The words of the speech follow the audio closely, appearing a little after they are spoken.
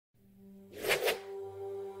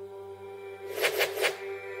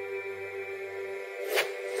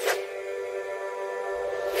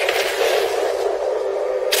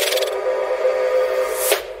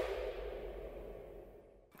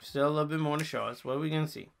Still a little bit more to show us. What are we gonna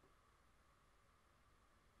see?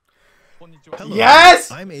 Hello,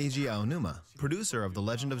 yes! I'm Eiji Aonuma, producer of the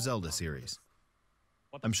Legend of Zelda series.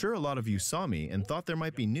 I'm sure a lot of you saw me and thought there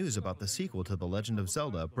might be news about the sequel to the Legend of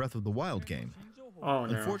Zelda Breath of the Wild game. Oh,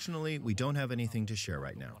 no. Unfortunately, we don't have anything to share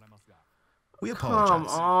right now. We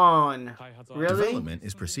apologize. Come on. Really? Development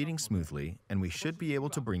is proceeding smoothly, and we should be able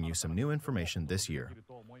to bring you some new information this year.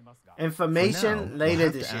 Information later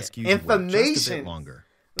this year. Information just a bit longer.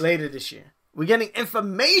 Later this year. We're getting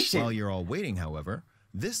information. While you're all waiting, however,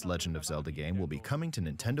 this Legend of Zelda game will be coming to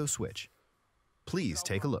Nintendo Switch. Please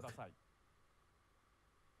take a look.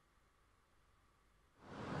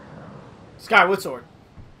 Skyward Sword.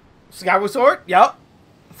 Skyward Sword? Yup.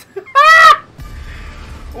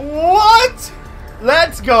 What?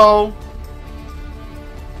 Let's go.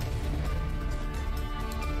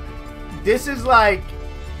 This is like,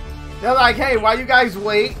 they're like, hey, why you guys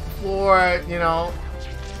wait for, you know,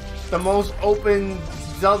 the most open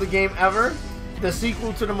Zelda game ever? The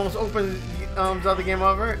sequel to the most open Zelda game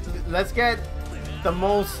ever? Let's get the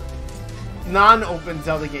most non-open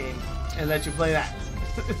Zelda game and let you play that.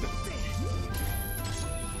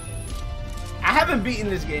 I haven't beaten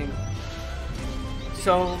this game,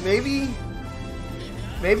 so maybe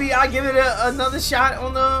I'll give it another shot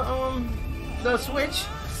on the Switch.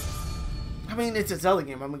 I mean, it's a Zelda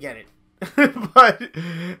game. I'm gonna get it, but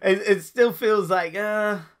it still feels like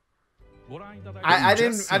I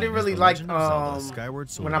didn't really like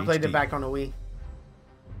when I played it back on the Wii.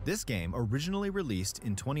 This game originally released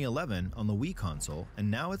in 2011 on the Wii console, and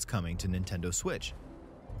now it's coming to Nintendo Switch.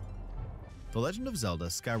 The Legend of Zelda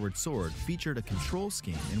Skyward Sword featured a control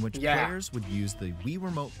scheme in which players would use the Wii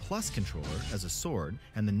Remote Plus controller as a sword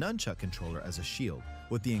and the Nunchuck controller as a shield.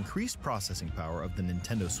 With the increased processing power of the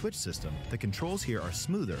Nintendo Switch system, the controls here are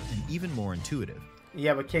smoother and even more intuitive.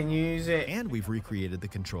 Yeah, but can you use it? And we've recreated the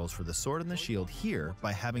controls for the sword and the shield here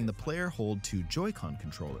by having the player hold two Joy-Con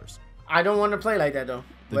controllers. I don't want to play like that though.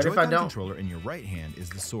 What if I don't? The Joy-Con controller in your right hand is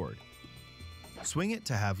the sword. Swing it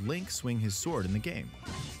to have Link swing his sword in the game.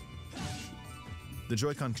 The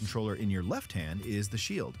Joy-Con controller in your left hand is the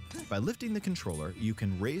shield. By lifting the controller, you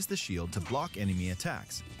can raise the shield to block enemy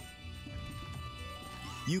attacks.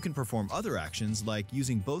 You can perform other actions like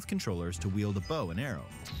using both controllers to wield a bow and arrow.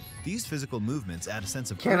 These physical movements add a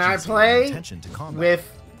sense of urgency and intention to combat.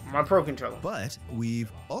 With my Pro controller? But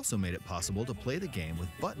we've also made it possible to play the game with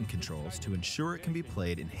button controls to ensure it can be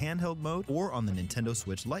played in handheld mode or on the Nintendo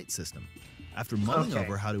Switch Lite system. After mulling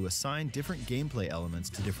over how to assign different gameplay elements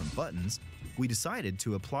to different buttons, we decided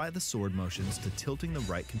to apply the sword motions to tilting the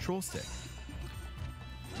right control stick.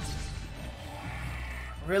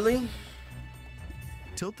 Really?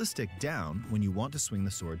 Tilt the stick down when you want to swing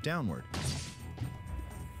the sword downward.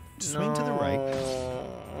 Swing to the right,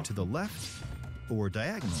 to the left, or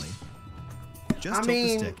diagonally. Just tilt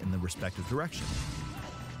the stick in the respective direction.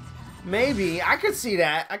 Maybe. I could see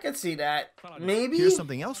that. I could see that. Maybe. Here's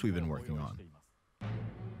something else we've been working on.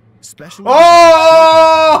 Special the right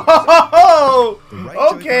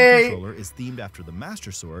Joy-Con controller is themed after the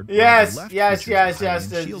Master Sword. Yes. The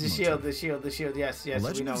shield. Yes. The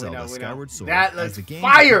Legend of Zelda Skyward Sword, that as the game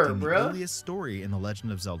fire, the earliest story in the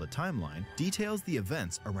Legend of Zelda timeline, details the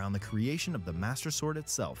events around the creation of the Master Sword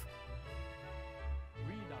itself.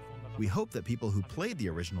 We hope that people who played the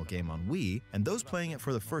original game on Wii and those playing it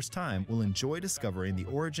for the first time will enjoy discovering the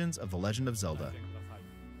origins of the Legend of Zelda.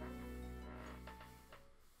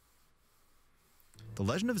 The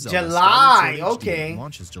Legend of Zelda Skyward Sword HD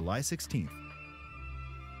launches July 16th.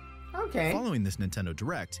 Following this Nintendo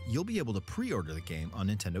Direct, you'll be able to pre-order the game on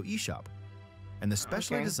Nintendo eShop. And the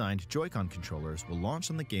specially designed Joy-Con controllers will launch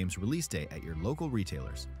on the game's release date at your local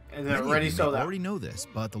retailers. And they're already sold out. already know this,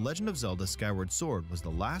 but The Legend of Zelda Skyward Sword was the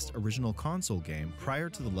last original console game prior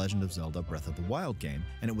to The Legend of Zelda Breath of the Wild game,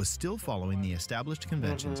 and it was still following the established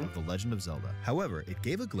conventions of The Legend of Zelda. However, it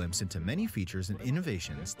gave a glimpse into many features and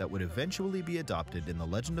innovations that would eventually be adopted in The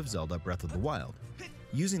Legend of Zelda Breath of the Wild.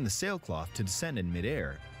 Using the sailcloth to descend in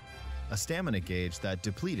midair, a stamina gauge that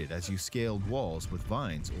depleted as you scaled walls with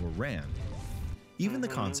vines or ran, even the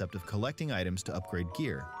concept of collecting items to upgrade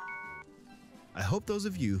gear. I hope those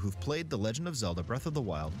of you who've played The Legend of Zelda Breath of the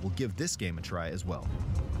Wild will give this game a try as well.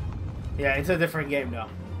 Yeah, it's a different game though.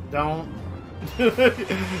 Don't do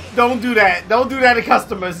that. Don't do that to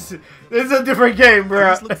customers. This is a different game,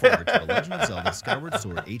 bro. Please look forward to The Legend of Zelda Skyward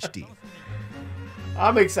Sword HD.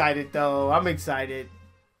 I'm excited though. I'm excited.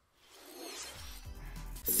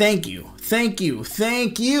 Thank you thank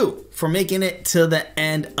you for making it to the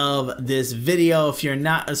end of this video. If you're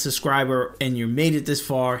not a subscriber and you made it this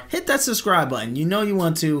far, hit that subscribe button. You know you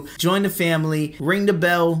want to join the family, ring the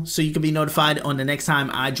bell so you can be notified on the next time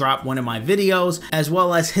I drop one of my videos, as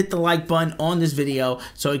well as hit the like button on this video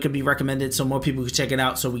so it could be recommended so more people can check it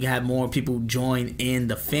out, so we can have more people join in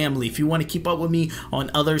the family. If you want to keep up with me on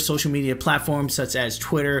other social media platforms such as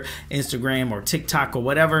Twitter, Instagram, or TikTok or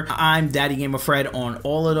whatever, I'm DaddyGamerFred on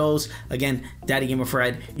all of those. Again,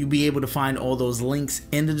 DaddyGamerFred. You'll be able to find all those links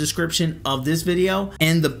in the description of this video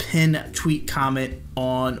and the pinned tweet comment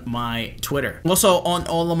on my Twitter. Also, on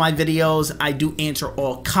all of my videos, I do answer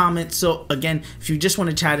all comments. So again, if you just want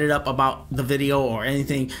to chat it up about the video or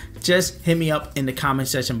anything, just hit me up in the comment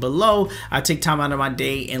section below. I take time out of my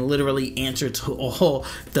day and literally answer to all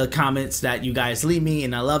the comments that you guys leave me,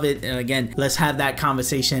 and I love it. And again, let's have that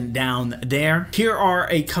conversation down there. Here are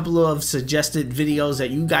a couple of suggested videos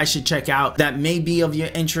that you guys should check out that may be of your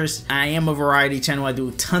interest. I am a variety channel. I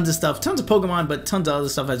do tons of stuff, tons of Pokemon, but tons of other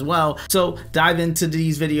stuff as well. So dive into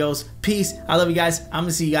these videos. Peace. I love you guys. I'm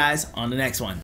gonna see you guys on the next one.